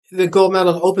the gold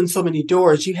medal opens so many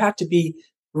doors. You have to be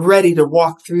ready to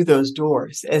walk through those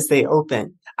doors as they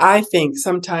open. I think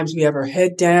sometimes we have our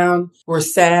head down, we're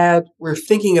sad, we're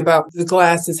thinking about the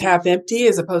glass is half empty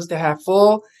as opposed to half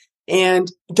full,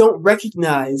 and don't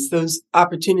recognize those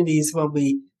opportunities when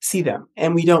we see them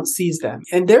and we don't seize them.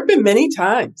 And there have been many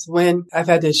times when I've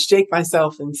had to shake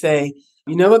myself and say,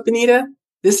 you know what, Benita,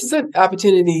 this is an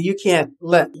opportunity you can't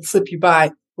let slip you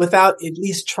by without at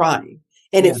least trying.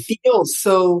 And it feels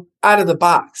so out of the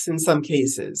box in some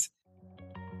cases.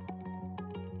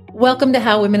 Welcome to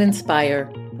How Women Inspire,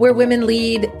 where women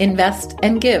lead, invest,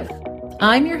 and give.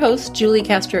 I'm your host, Julie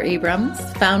Castro-Abrams,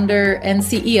 founder and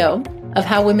CEO of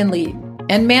How Women Lead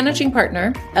and managing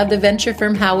partner of the venture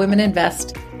firm How Women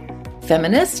Invest.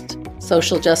 Feminist,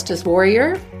 social justice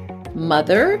warrior,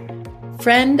 mother,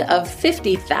 friend of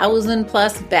 50,000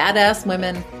 plus badass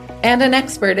women, and an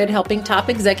expert at helping top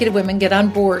executive women get on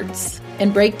boards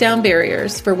and break down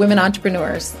barriers for women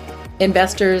entrepreneurs,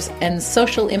 investors, and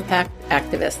social impact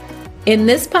activists. In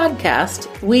this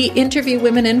podcast, we interview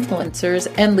women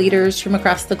influencers and leaders from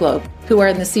across the globe who are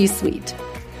in the C-suite,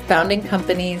 founding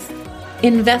companies,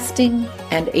 investing,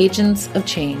 and agents of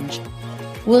change.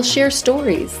 We'll share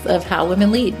stories of how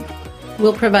women lead.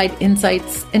 We'll provide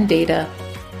insights and data,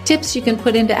 tips you can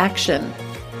put into action,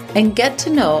 and get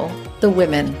to know the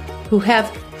women who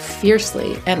have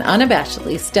fiercely and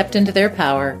unabashedly stepped into their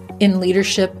power in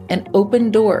leadership and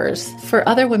opened doors for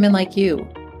other women like you.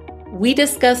 We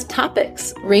discuss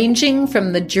topics ranging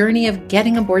from the journey of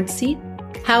getting a board seat,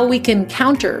 how we can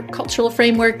counter cultural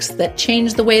frameworks that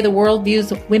change the way the world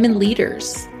views women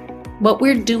leaders, what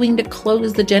we're doing to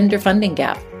close the gender funding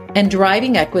gap, and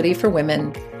driving equity for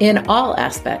women in all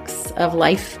aspects of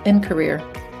life and career.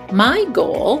 My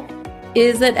goal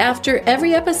is that after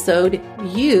every episode,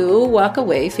 you walk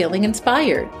away feeling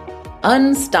inspired,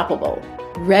 unstoppable,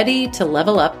 ready to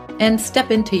level up and step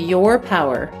into your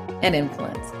power and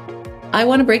influence. I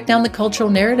want to break down the cultural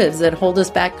narratives that hold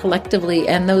us back collectively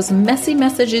and those messy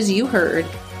messages you heard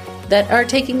that are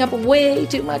taking up way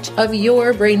too much of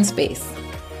your brain space.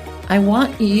 I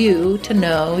want you to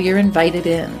know you're invited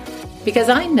in because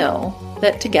I know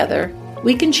that together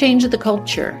we can change the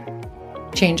culture,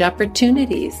 change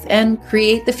opportunities, and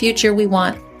create the future we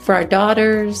want for our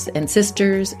daughters and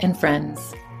sisters and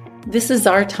friends. This is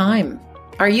our time.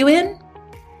 Are you in?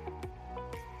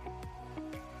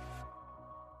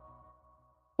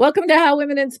 Welcome to How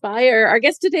Women Inspire. Our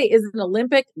guest today is an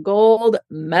Olympic gold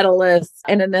medalist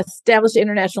and an established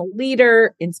international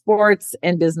leader in sports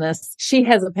and business. She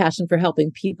has a passion for helping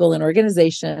people and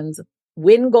organizations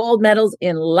win gold medals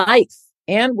in life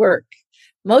and work.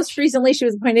 Most recently, she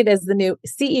was appointed as the new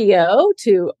CEO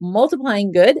to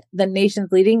Multiplying Good, the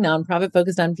nation's leading nonprofit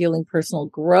focused on fueling personal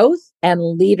growth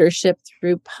and leadership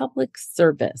through public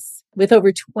service. With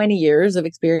over 20 years of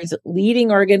experience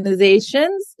leading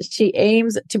organizations, she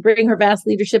aims to bring her vast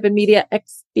leadership and media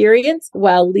experience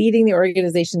while leading the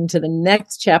organization to the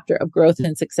next chapter of growth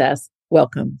and success.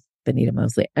 Welcome, Benita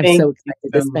Mosley. I'm so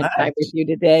excited to spend time with you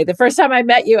today. The first time I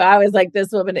met you, I was like,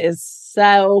 this woman is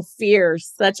so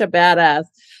fierce, such a badass.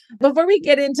 Before we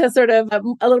get into sort of a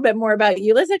little bit more about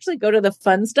you, let's actually go to the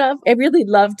fun stuff. I really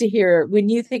love to hear when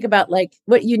you think about like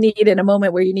what you need in a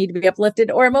moment where you need to be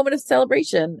uplifted or a moment of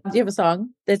celebration. Do you have a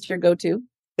song that's your go-to?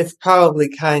 It's probably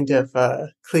kind of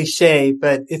cliche,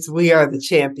 but it's We Are the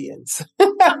Champions.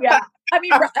 Yeah. I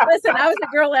mean, listen, I was a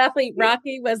girl athlete.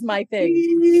 Rocky was my thing.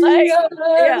 For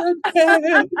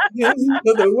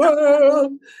the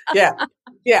world. Yeah.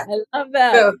 I love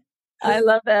that. So, I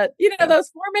love that. You know, those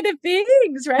formative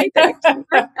things, right? That you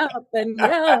work up and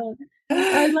I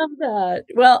love that.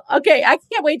 Well, okay. I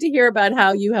can't wait to hear about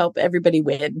how you help everybody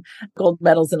win gold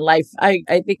medals in life. I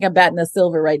think I'm batting a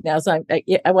silver right now. So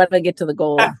I want to get to the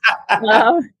gold.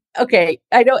 Okay.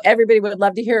 I know everybody would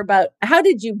love to hear about how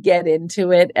did you get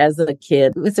into it as a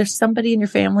kid? Was there somebody in your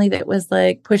family that was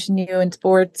like pushing you in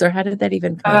sports or how did that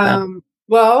even come about?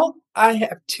 Well, I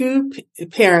have two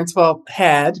parents. Well,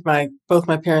 both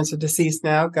my parents are deceased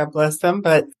now. God bless them,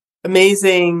 but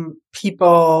amazing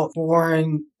people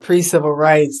born pre-civil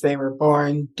rights. They were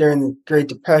born during the Great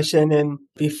Depression and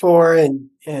before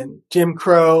and Jim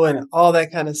Crow and all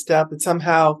that kind of stuff, but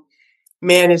somehow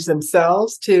manage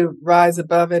themselves to rise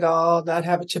above it all, not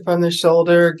have a chip on their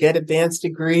shoulder, get advanced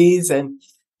degrees and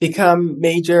become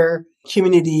major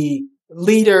community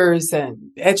leaders and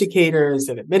educators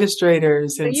and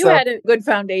administrators. So And you so had a good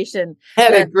foundation.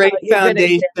 had a That great you good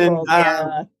foundation. example.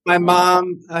 Yeah. My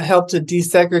mom helped to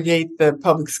desegregate the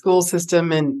public school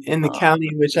system in the Oh county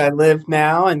in which I live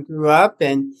now and grew up.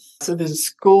 And so there's a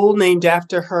school named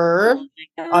after her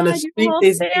my on a God, your street whole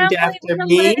is named family after with a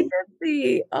me.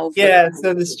 legacy. Oh, for Yeah, crying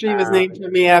so the street was out named for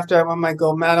me after I won my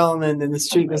gold medal, and then the loud. Oh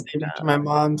street my was named after my God.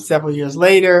 mom several years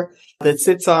later. That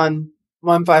sits on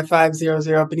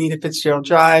 15500 Benita Fitzgerald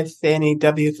Drive, Fannie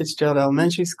W. Fitzgerald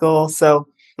Elementary School. So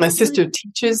my sister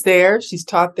teaches there. She's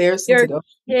taught there since You're it opened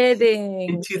in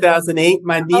kidding. 2008.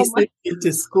 My Oh nieces my, went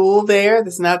to school there.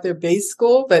 That's not their base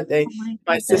school, but oh my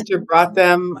my goodness. sister brought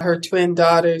them, her twin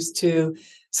daughters, to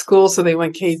school, so they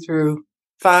went K through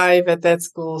 5 at that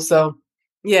school. So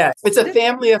yeah, it's a This is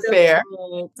family so affair.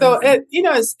 cool. So,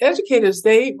 as educators,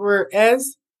 they were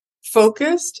as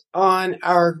focused on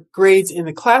our grades in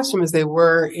the classroom as they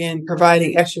were in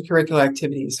providing extracurricular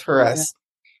activities for Yeah. us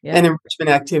Yeah. and enrichment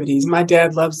activities. My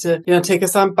dad loves to, take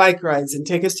us on bike rides and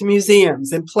take us to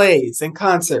museums and plays and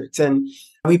concerts. And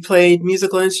we played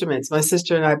musical instruments. My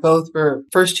sister and I both were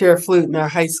first chair flute in our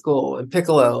high school and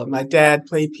piccolo, and my dad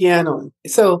played piano.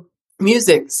 So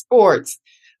music, sports.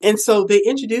 And so they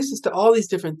introduced us to all these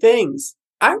different things.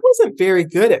 I wasn't very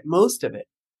good at most of it,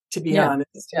 to be Yeah.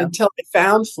 honest, Yeah. until I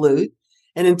found flute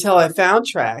and until I found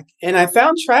track. And I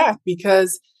found track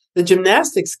because the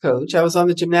gymnastics coach, I was on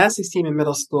the gymnastics team in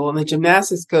middle school, and the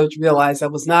gymnastics coach realized I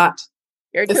was not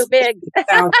You're as too big.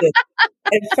 talented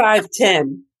at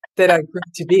 5'10" that I grew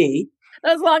to be.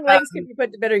 Those long legs can be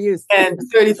put to better use. And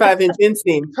 35-inch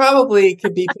inseam probably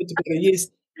could be put to better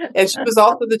use. And she was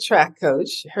also the track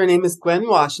coach. Her name is Gwen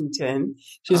Washington.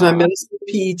 She was my middle school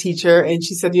PE teacher. And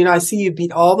she said, I see you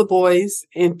beat all the boys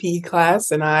in PE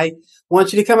class, and I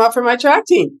want you to come out for my track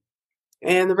team.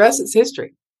 And the rest is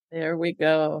history. There we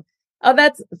go. Oh,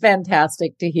 that's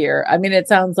fantastic to hear. I mean, it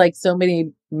sounds like so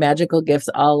many magical gifts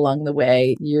all along the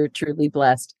way. You're truly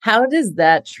blessed. How does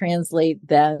that translate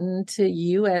then to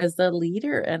you as a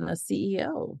leader and a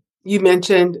CEO? You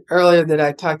mentioned earlier that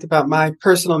I talked about my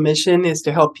personal mission is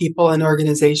to help people and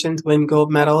organizations win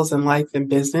gold medals in life and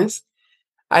business.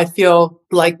 I feel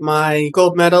like my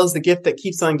gold medal is the gift that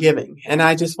keeps on giving. And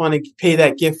I just want to pay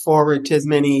that gift forward to as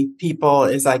many people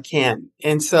as I can.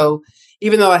 And so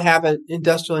even though I have an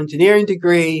industrial engineering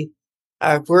degree,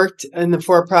 I've worked in the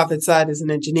for-profit side as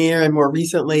an engineer, and more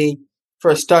recently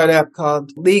for a startup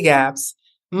called League Apps.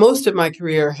 Most of my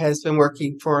career has been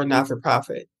working for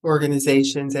not-for-profit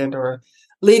organizations and or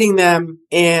leading them.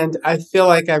 And I feel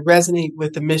like I resonate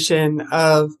with the mission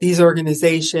of these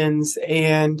organizations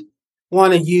and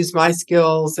want to use my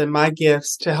skills and my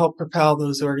gifts to help propel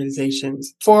those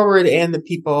organizations forward and the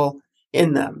people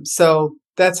in them. So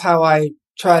that's how I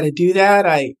try to do that.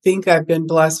 I think I've been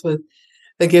blessed with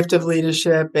the gift of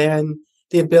leadership and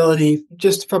the ability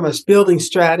just from us building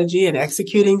strategy and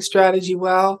executing strategy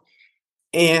well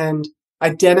and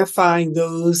identifying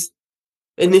those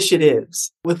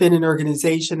initiatives within an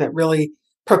organization that really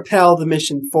propel the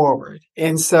mission forward.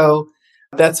 And so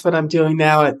that's what I'm doing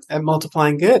now at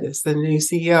Multiplying Good as the new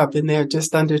CEO. I've been there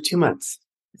just under 2 months.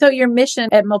 So your mission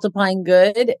at Multiplying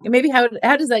Good, maybe how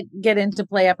does that get into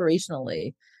play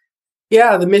operationally?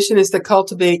 Yeah, the mission is to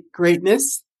cultivate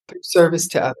greatness through service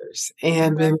to others.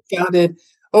 And we were founded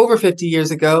over 50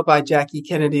 years ago by Jackie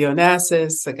Kennedy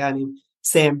Onassis, a guy named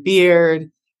Sam Beard,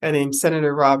 a guy named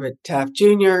Senator Robert Taft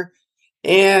Jr.,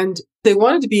 and they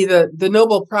wanted to be the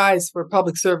Nobel Prize for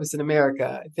public service in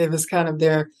America. It was kind of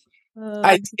their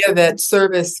idea that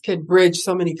service can bridge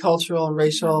so many cultural and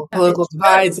racial political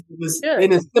divides. It was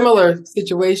in a similar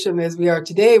situation as we are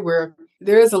today, where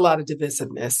there is a lot of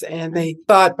divisiveness. And they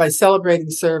thought by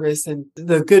celebrating service and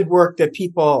the good work that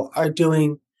people are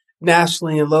doing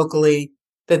nationally and locally,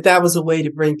 that was a way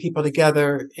to bring people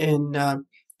together and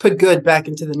put good back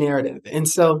into the narrative. And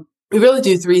so we really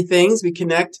do 3 things. We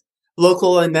connect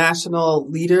local and national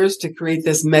leaders to create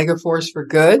this mega force for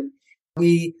good.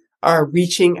 We are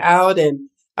reaching out, and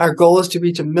our goal is to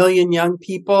reach 1 million young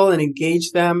people and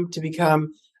engage them to become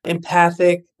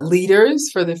empathic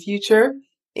leaders for the future.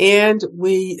 And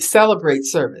we celebrate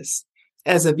service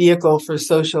as a vehicle for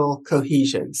social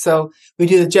cohesion. So we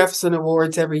do the Jefferson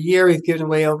Awards every year. We've given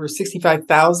away over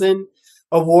 65,000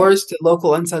 awards to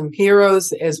local unsung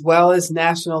heroes, as well as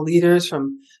national leaders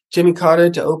from Jimmy Carter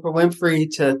to Oprah Winfrey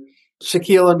to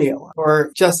Shaquille O'Neal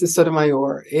or Justice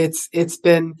Sotomayor. It's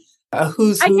been a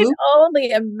who's who. I can only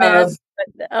imagine.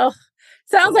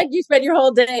 Sounds like you spent your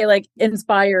whole day like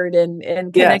inspired and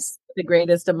connected with the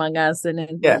greatest among us and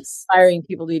inspiring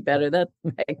people to be better. That's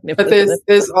magnificent. But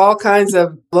there's all kinds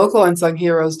of local unsung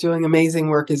heroes doing amazing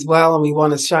work as well, and we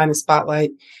want to shine a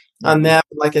spotlight on them.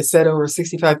 Like I said, over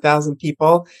 65,000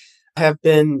 people have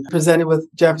been presented with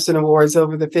Jefferson Awards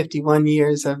over the 51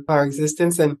 years of our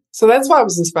existence. And so that's why I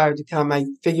was inspired to come. I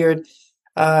figured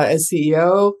as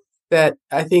CEO that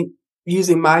I think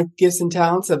using my gifts and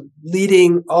talents of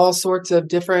leading all sorts of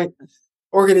different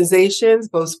organizations,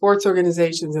 both sports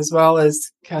organizations as well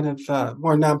as kind of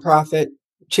more nonprofit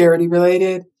charity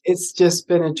related. It's just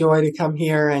been a joy to come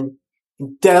here and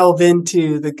delve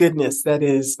into the goodness that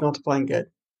is multiplying good.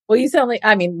 Well, you sound like,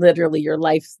 I mean, literally your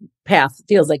life's path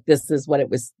feels like this is what it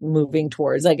was moving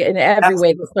towards. Like in every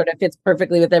way, this sort of fits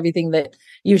perfectly with everything that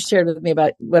you shared with me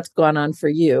about what's gone on for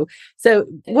you. So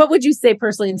what would you say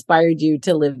personally inspired you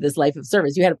to live this life of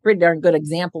service? You had a pretty darn good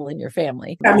example in your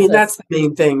family. I mean, that's the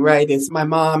main thing, right? Is my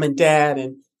mom and dad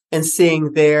and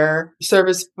seeing their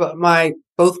service. But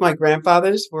both my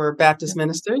grandfathers were Baptist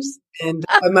ministers, and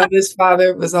my mother's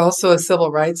father was also a civil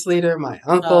rights leader. My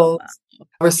uncle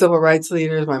were civil rights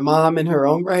leaders. My mom, in her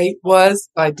own right, was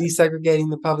by desegregating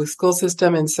the public school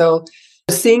system. And so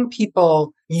seeing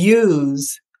people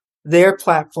use their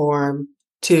platform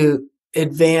to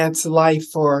advance life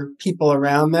for people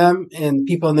around them and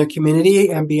people in their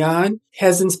community and beyond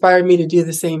has inspired me to do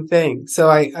the same thing. So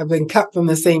I've been cut from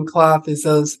the same cloth as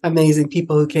those amazing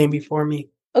people who came before me.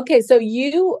 Okay, so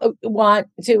you want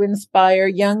to inspire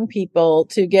young people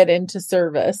to get into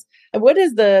service. What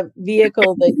is the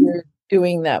vehicle that you're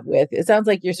doing that with? It sounds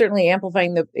like you're certainly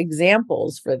amplifying the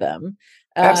examples for them.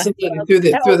 Absolutely, through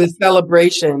the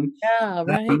celebration, yeah,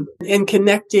 right, and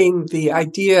connecting the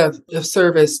idea of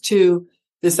service to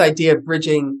this idea of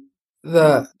bridging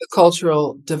the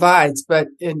cultural divides, but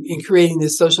in creating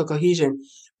this social cohesion,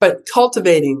 but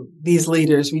cultivating these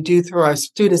leaders. We do through our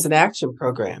Students in Action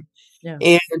program. Yeah.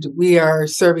 And we are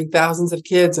serving thousands of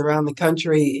kids around the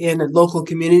country in local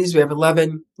communities. We have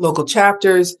 11 local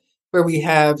chapters where we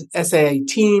have SAA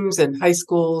teams and high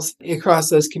schools across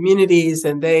those communities,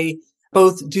 and they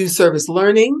both do service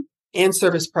learning and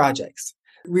service projects.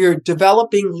 We are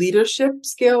developing leadership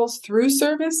skills through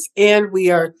service, and we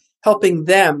are helping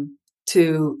them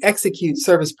to execute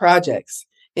service projects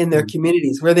in their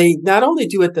communities where they not only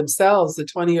do it themselves, the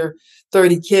 20 or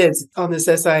 30 kids on this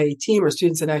SIA team or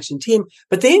Students in Action team,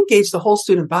 but they engage the whole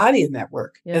student body in that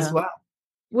work as well.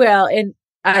 Well, and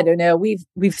I don't know,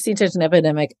 we've seen such an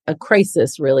epidemic, a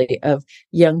crisis really of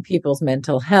young people's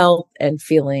mental health and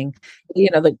feeling,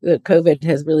 the COVID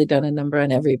has really done a number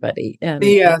on everybody. And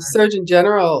the Surgeon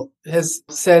General has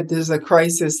said there's a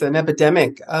crisis, an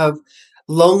epidemic of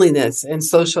loneliness and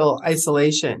social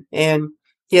isolation. And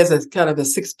he has a kind of a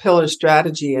 6-pillar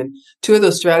strategy, and 2 of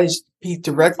those strategies speak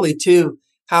directly to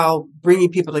how bringing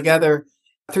people together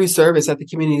through service at the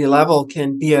community level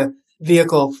can be a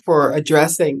vehicle for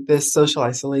addressing this social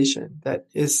isolation that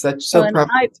is so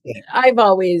prevalent. I've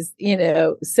always,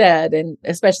 said, and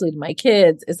especially to my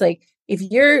kids, it's like, if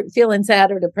you're feeling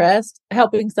sad or depressed,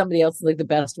 helping somebody else is like the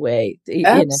best way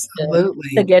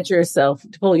to get yourself,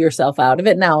 to pull yourself out of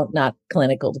it. Now, not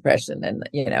clinical depression and,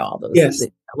 all those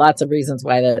lots of reasons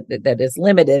why that is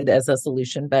limited as a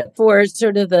solution. But for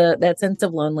sort of that sense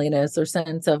of loneliness or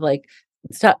sense of like,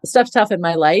 stuff's tough in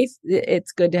my life,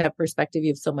 it's good to have perspective.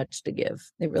 You have so much to give.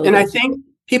 It really is. I think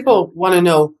people want to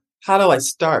know, how do I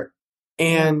start?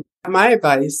 And my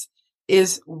advice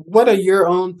is, what are your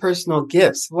own personal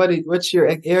gifts? What's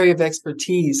your area of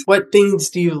expertise? What things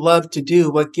do you love to do?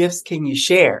 What gifts can you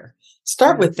share?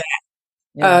 Start with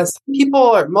that. Some people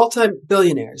are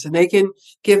multi-billionaires and they can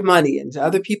give money, and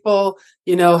other people,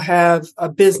 have a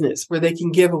business where they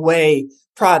can give away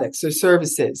products or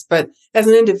services. But as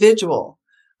an individual,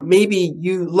 maybe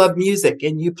you love music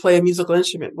and you play a musical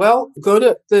instrument. Well, go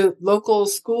to the local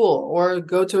school or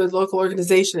go to a local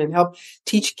organization and help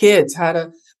teach kids how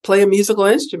to play a musical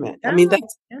instrument. I mean,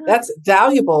 that's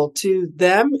valuable to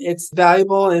them. It's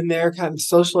valuable in their kind of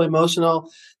social, emotional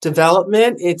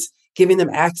development. It's giving them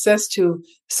access to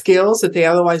skills that they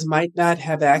otherwise might not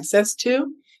have access to.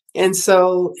 And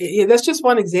so that's just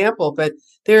one example, but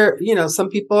some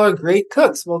people are great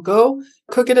cooks. Well, go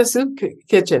cook in a soup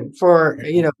kitchen for,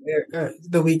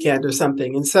 the weekend or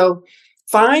something. And so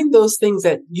find those things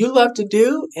that you love to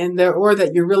do or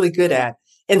that you're really good at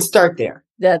and start there.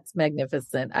 That's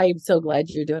magnificent. I'm so glad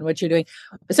you're doing what you're doing.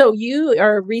 So you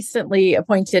are recently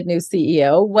appointed new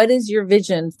CEO. What is your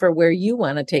vision for where you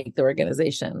want to take the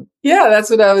organization? Yeah,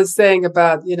 that's what I was saying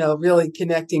about, really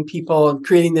connecting people and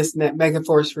creating this mega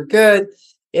force for good.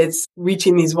 It's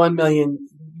reaching these 1 million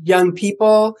young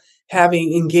people,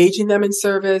 engaging them in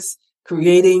service,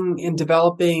 creating and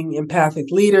developing empathic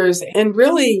leaders, and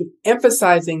really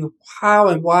emphasizing how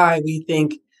and why we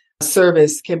think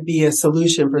service can be a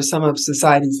solution for some of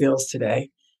society's ills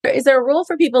today. Is there a rule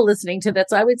for people listening to this?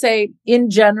 So I would say in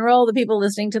general, the people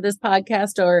listening to this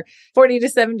podcast are 40 to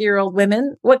 70-year-old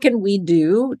women. What can we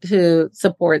do to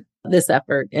support this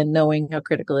effort and knowing how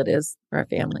critical it is for our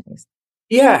families?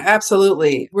 Yeah,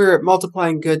 absolutely. We're at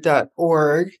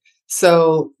multiplyinggood.org.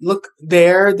 So look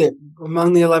there that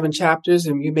among the 11 chapters,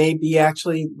 and you may be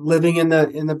actually living in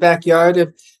the backyard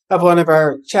of one of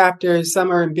our chapters.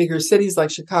 Some are in bigger cities like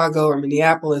Chicago or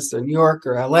Minneapolis or New York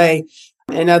or LA,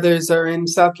 and others are in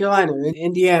South Carolina or in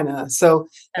Indiana. So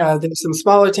there's some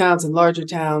smaller towns and larger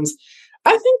towns.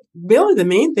 I think really the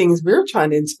main thing is we're trying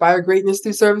to inspire greatness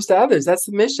through service to others. That's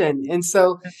the mission. And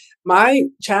so my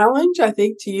challenge, I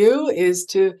think, to you is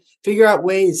to figure out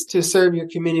ways to serve your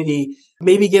community,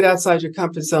 maybe get outside your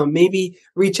comfort zone, maybe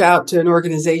reach out to an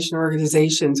organization or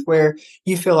organizations where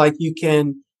you feel like you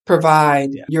can provide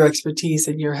your expertise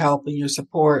and your help and your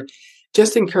support.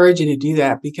 Just encourage you to do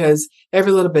that because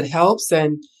every little bit helps.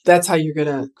 And that's how you're going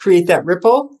to create that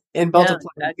ripple and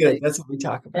multiply good. That's what we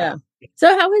talk about. Yeah. So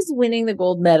how has winning the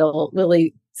gold medal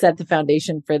really set the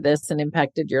foundation for this and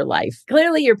impacted your life?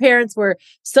 Clearly, your parents were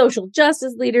social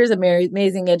justice leaders,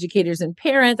 amazing educators and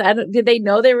parents. Did they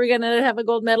know they were going to have a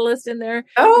gold medalist in there?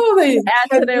 Oh, they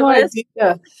had no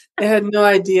idea. They had no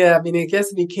idea. I mean, I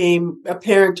guess it became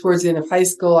apparent towards the end of high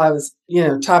school. I was,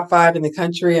 top 5 in the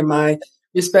country in my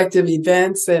respective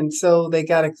events. And so they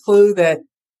got a clue that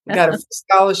got a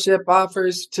scholarship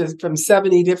offers from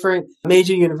 70 different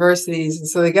major universities. And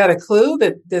so they got a clue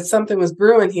that something was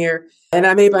brewing here. And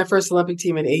I made my first Olympic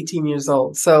team at 18 years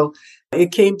old. So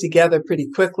it came together pretty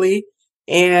quickly.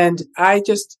 And I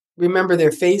just remember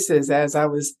their faces as I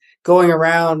was going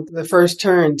around the first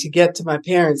turn to get to my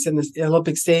parents in the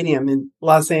Olympic Stadium in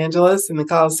Los Angeles in the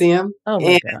Coliseum. Oh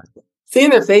my God.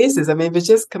 Seeing their faces, I mean, it was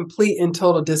just complete and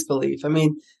total disbelief. I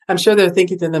mean, I'm sure they're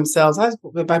thinking to themselves,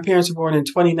 my parents were born in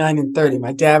 29 and 30.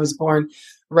 My dad was born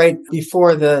right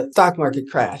before the stock market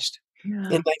crashed in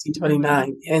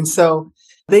 1929. And so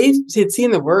they had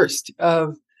seen the worst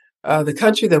of the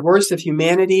country, the worst of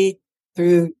humanity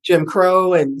through Jim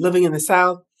Crow and living in the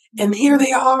South. And here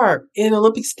they are in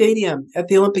Olympic Stadium at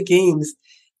the Olympic Games,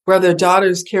 where their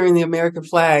daughters carrying the American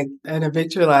flag at a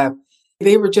victory lap.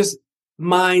 They were just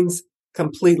minds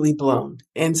completely blown.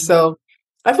 And so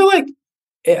I feel like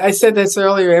I said this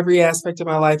earlier, every aspect of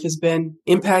my life has been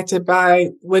impacted by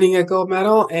winning a gold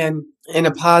medal and in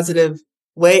a positive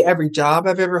way. Every job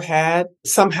I've ever had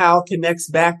somehow connects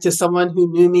back to someone who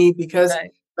knew me because,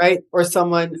 right? Or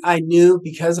someone I knew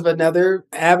because of another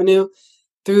avenue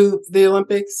through the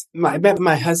Olympics. I met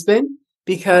my husband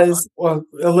because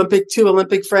two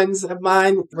Olympic friends of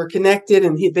mine were connected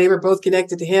and they were both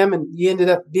connected to him. And he ended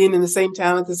up being in the same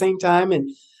town at the same time and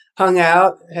hung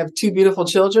out, have 2 beautiful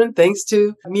children, thanks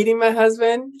to meeting my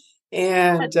husband.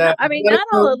 And not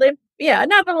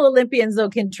all Olympians though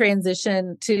can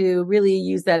transition to really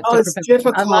use that. It's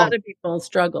difficult. A lot of people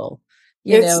struggle.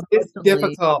 It's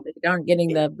difficult. They aren't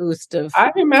getting the boost of.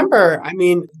 I remember,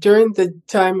 during the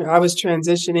time I was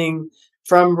transitioning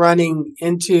from running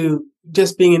into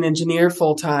just being an engineer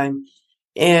full time,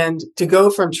 and to go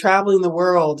from traveling the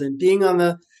world and being on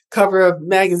the cover of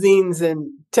magazines and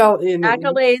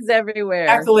accolades everywhere,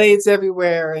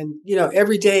 and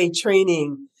every day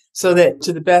training so that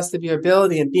to the best of your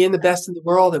ability and being the best in the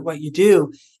world at what you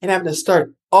do, and having to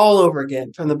start all over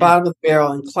again from the bottom of the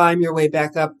barrel and climb your way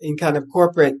back up in kind of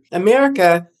corporate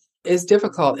America is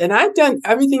difficult. And I've done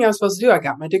everything I was supposed to do. I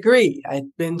got my degree.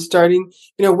 I'd been starting,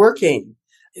 working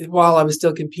while I was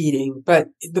still competing, but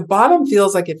the bottom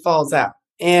feels like it falls out.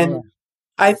 And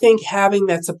I think having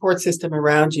that support system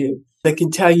around you that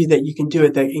can tell you that you can do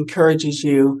it, that encourages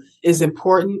you, is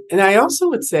important. And I also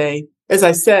would say, as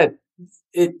I said,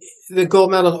 the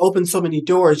gold medal opens so many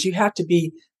doors. You have to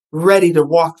be ready to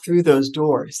walk through those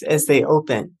doors as they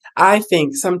open. I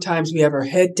think sometimes we have our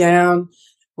head down,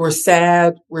 we're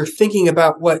sad, we're thinking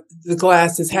about what the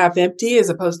glass is half empty as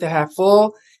opposed to half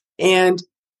full, and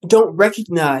don't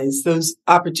recognize those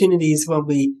opportunities when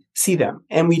we see them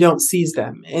and we don't seize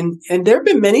them. And there have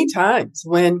been many times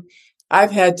when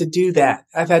I've had to do that.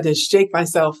 I've had to shake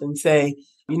myself and say,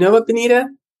 you know what, Benita,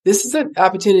 this is an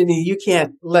opportunity you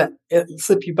can't let it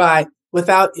slip you by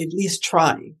without at least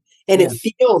trying. And it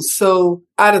feels so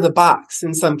out of the box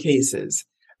in some cases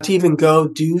to even go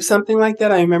do something like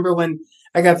that. I remember when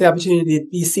I got the opportunity to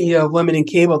be CEO of Women in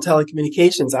Cable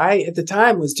Telecommunications. I, at the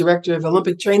time, was director of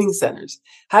Olympic training centers.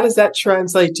 How does that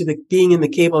translate to being in the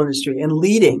cable industry and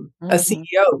leading a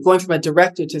CEO, going from a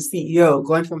director to CEO,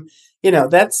 going from,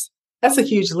 that's a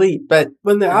huge leap. But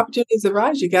when the opportunities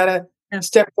arise, you got to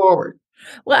step forward.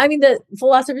 Well, I mean, the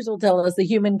philosophers will tell us the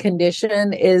human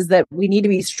condition is that we need to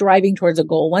be striving towards a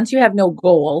goal. Once you have no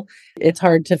goal, it's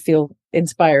hard to feel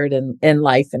inspired in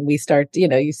life. And we start,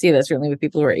 you see that certainly with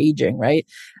people who are aging, right?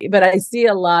 But I see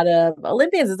a lot of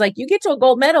Olympians. It's like, you get to a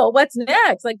gold medal. What's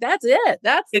next? Like, that's it.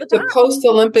 It's the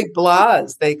post-Olympic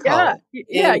blahs, they call it.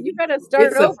 Yeah. You got to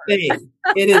start over. It's a thing.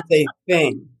 It is a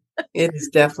thing. It is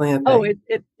definitely a thing.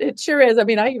 Oh, it sure is. I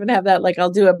mean, I even have that, like,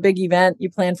 I'll do a big event you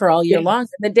plan for all year long. And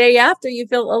the day after you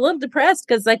feel a little depressed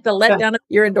because like the letdown of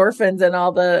your endorphins and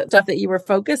all the stuff that you were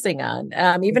focusing on,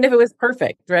 even if it was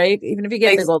perfect, right? Even if you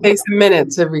get the gold. It takes a minute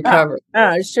to recover.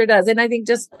 It sure does. And I think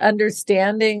just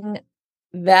understanding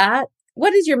that,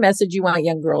 what is your message you want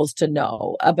young girls to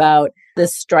know about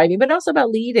this striving, but also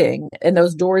about leading and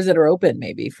those doors that are open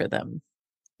maybe for them?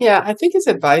 Yeah, I think it's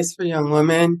advice for young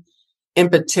women in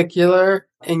particular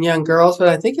and young girls, but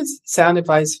I think it's sound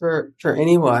advice for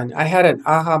anyone. I had an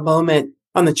aha moment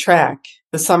on the track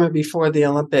the summer before the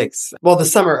Olympics. Well, the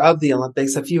summer of the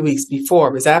Olympics, a few weeks before.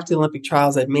 It was after the Olympic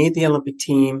trials. I'd made the Olympic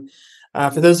team.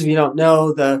 For those of you who don't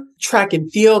know, the track and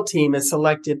field team is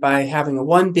selected by having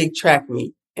one big track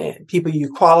meet. And people, you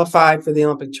qualify for the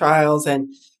Olympic trials,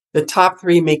 and the top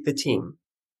 3 make the team.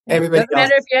 Everybody doesn't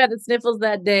matter if you had the sniffles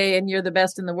that day and you're the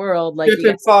best in the world. Like, you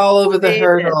can fall over the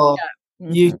hurdle. Yeah.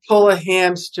 Mm-hmm. You pull a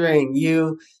hamstring.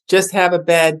 You just have a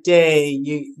bad day.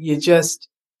 You just,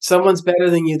 someone's better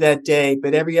than you that day,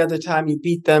 but every other time you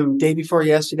beat them day before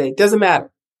yesterday. It doesn't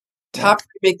matter. Top 3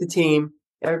 make the team.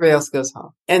 Everybody else goes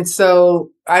home. And so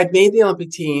I made the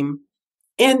Olympic team.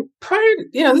 And prior,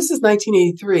 this is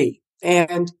 1983.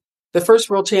 And the first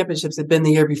World Championships had been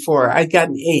the year before. I'd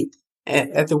gotten 8th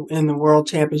in the World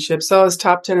Championship. So I was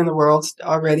top 10 in the world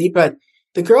already. But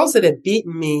the girls that had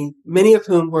beaten me, many of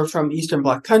whom were from Eastern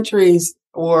Bloc countries,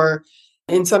 or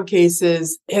in some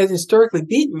cases had historically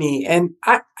beaten me. And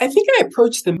I think I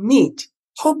approached the meet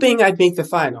hoping I'd make the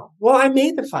final. Well, I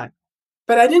made the final,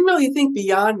 but I didn't really think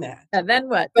beyond that. And then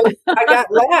what? So I got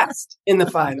last in the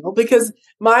final because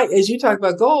as you talk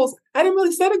about goals, I didn't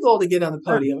really set a goal to get on the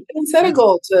podium. I didn't set a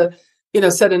goal to,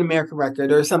 set an American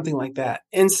record or something like that.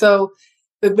 And so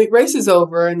the big race is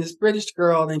over, and this British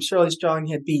girl named Shirley Strong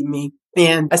had beaten me.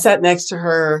 And I sat next to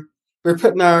her. We're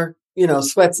putting our,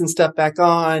 sweats and stuff back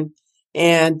on.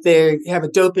 And they have a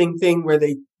doping thing where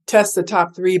they test the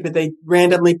top 3, but they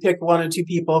randomly pick 1 or 2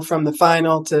 people from the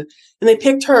final and they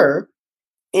picked her.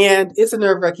 And it's a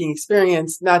nerve-wracking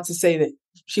experience, not to say that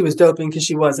she was doping because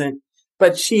she wasn't,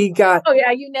 but she got... Oh,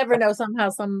 yeah, you never know. Somehow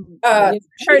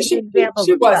she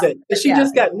wasn't. But she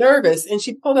just got nervous, and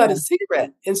she pulled out a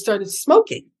cigarette and started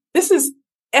smoking. This is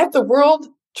at the World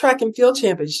Track and Field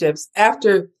Championships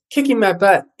after kicking my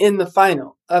butt in the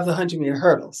final of the 100-meter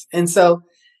hurdles. And so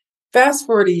fast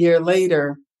forward a year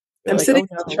later, I'm sitting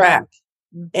on the track,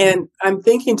 and I'm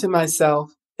thinking to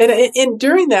myself, and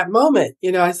during that moment,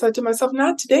 I said to myself,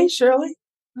 not today, Shirley.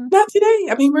 Not today.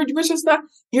 I mean, we're just not,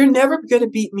 you're never going to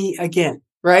beat me again.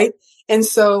 Right. And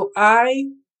so I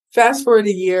fast forward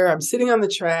a year, I'm sitting on the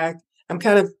track. I'm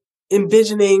kind of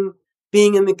envisioning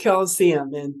being in the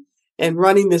Coliseum and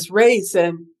running this race,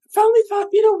 and finally thought,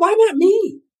 why not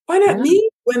me? Why not me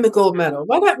win the gold medal?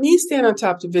 Why not me stand on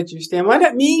top of the victory stand? Why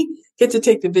not me get to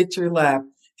take the victory lap,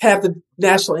 have the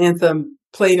national anthem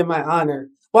played in my honor?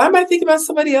 Why am I thinking about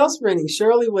somebody else winning,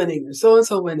 Shirley winning, or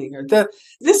so-and-so winning, or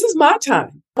this is my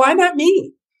time. Why not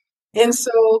me? And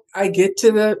so I get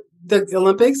to the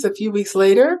Olympics a few weeks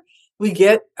later. We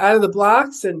get out of the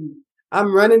blocks, and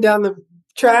I'm running down the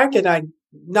track, and I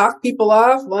knock people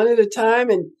off one at a time.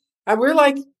 And we're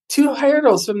like 2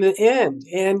 hurdles from the end.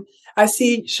 And I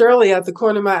see Shirley at the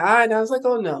corner of my eye, and I was like,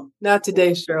 oh no, not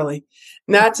today, Shirley,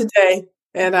 not today.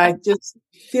 And I just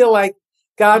feel like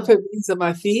God put wings on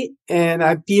my feet, and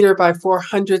I beat her by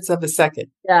 0.04 of a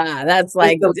second. Yeah, that's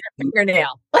like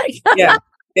fingernail.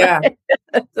 Yeah.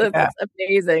 That's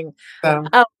amazing.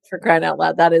 Oh, for crying out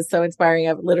loud. That is so inspiring.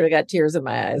 I've literally got tears in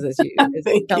my eyes as you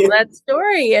tell that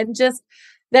story, and just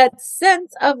that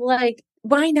sense of like,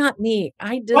 why not me?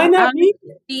 Why not me?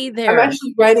 Be there. I'm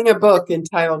actually writing a book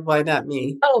entitled "Why Not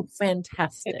Me." Oh,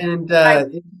 fantastic! And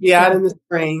out in the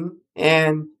spring,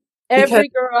 and every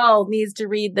girl needs to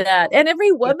read that, and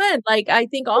every woman. Like, I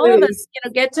think all of us,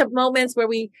 get to moments where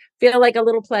we feel like a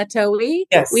little plateauy.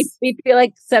 Yes, we feel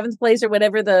like 7th place or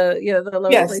whatever the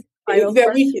lowest place.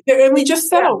 And we just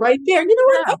settle right there. You know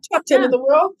what? I'm top 10 in the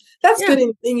world. That's good.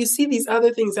 And you see these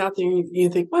other things out there, and you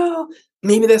think, well,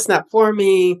 maybe that's not for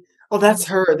me. Oh, that's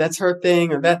her. That's her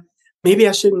thing. Or that maybe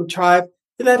I shouldn't try.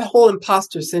 That whole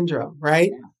imposter syndrome,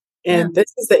 right? Yeah. And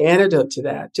this is the antidote to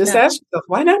that. Just ask yourself,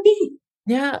 why not me?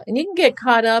 Yeah. And you can get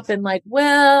caught up in like,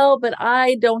 well, but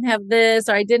I don't have this,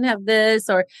 or I didn't have this,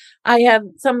 or I have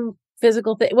some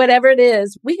physical thing, whatever it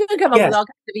is. We can come up with all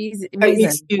kinds of easy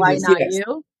reasons why not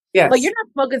you. But you're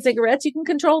not smoking cigarettes. You can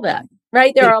control that,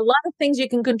 right? There are a lot of things you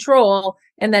can control,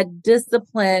 and that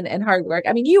discipline and hard work.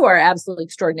 I mean, you are absolutely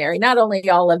extraordinary. Not only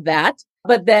all of that,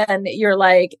 but then you're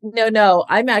like, no,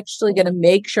 I'm actually going to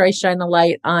make sure I shine the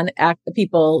light on the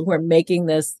people who are making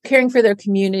this, caring for their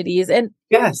communities. And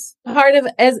part of,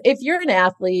 as if you're an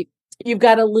athlete, you've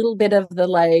got a little bit of the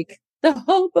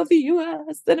hope of the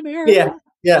U.S. and America.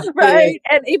 Yeah. Right.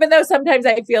 And even though sometimes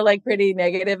I feel like pretty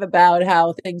negative about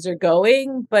how things are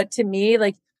going, but to me,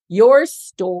 like your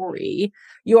story,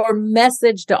 your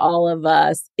message to all of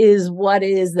us is what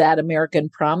is that American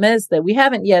promise that we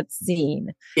haven't yet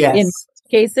seen in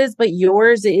cases, but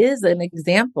yours is an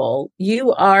example.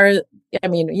 You are, I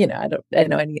mean, I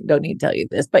don't need to tell you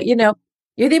this, but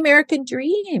you're the American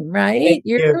dream, right?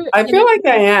 I feel like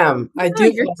I am. I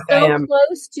do. You're so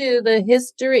close to the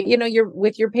history. You're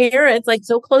with your parents, like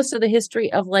so close to the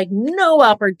history of like no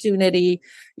opportunity,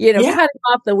 cutting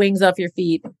off the wings off your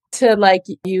feet, to like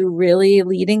you really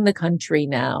leading the country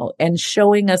now and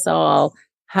showing us all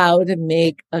how to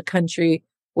make a country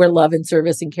where love and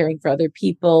service and caring for other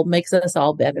people makes us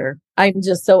all better. I'm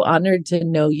just so honored to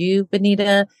know you,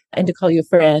 Benita, and to call you a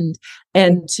friend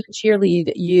and to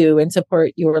cheerlead you and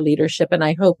support your leadership. And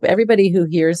I hope everybody who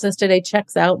hears this today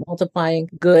checks out Multiplying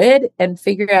Good and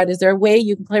figure out, is there a way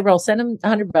you can play a role? Send them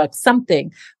 $100,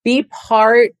 something. Be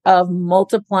part of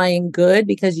Multiplying Good,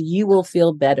 because you will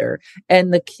feel better.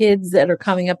 And the kids that are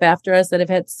coming up after us that have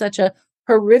had such a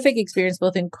horrific experience,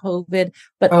 both in COVID,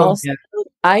 but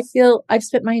I feel I've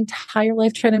spent my entire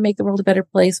life trying to make the world a better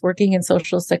place, working in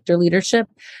social sector leadership.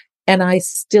 And I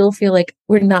still feel like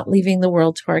we're not leaving the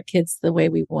world to our kids the way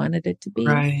we wanted it to be.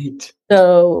 Right.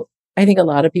 So I think a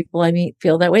lot of people I meet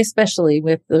feel that way, especially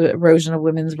with the erosion of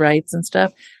women's rights and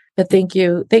stuff. But thank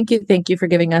you for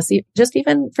giving us,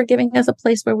 even for giving us a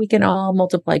place where we can all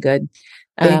multiply good,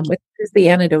 which is the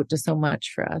antidote to so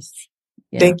much for us.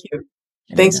 Thank you.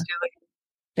 Thanks, Julie.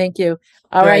 Thank you.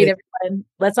 All right, everyone.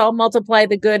 Let's all multiply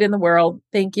the good in the world.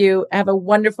 Thank you. Have a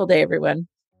wonderful day, everyone.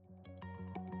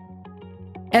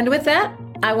 And with that,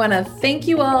 I want to thank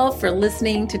you all for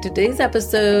listening to today's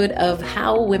episode of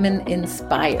How Women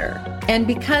Inspire. And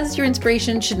because your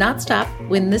inspiration should not stop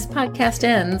when this podcast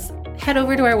ends, head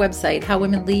over to our website,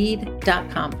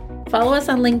 howwomenlead.com. Follow us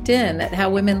on LinkedIn at How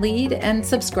Women Lead and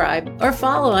subscribe, or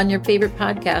follow on your favorite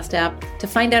podcast app to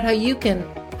find out how you can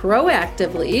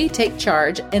proactively take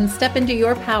charge and step into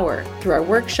your power through our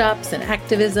workshops and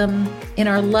activism. In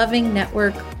our loving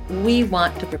network, we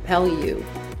want to propel you.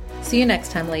 See you next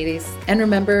time, ladies. And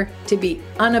remember to be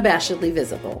unabashedly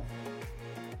visible.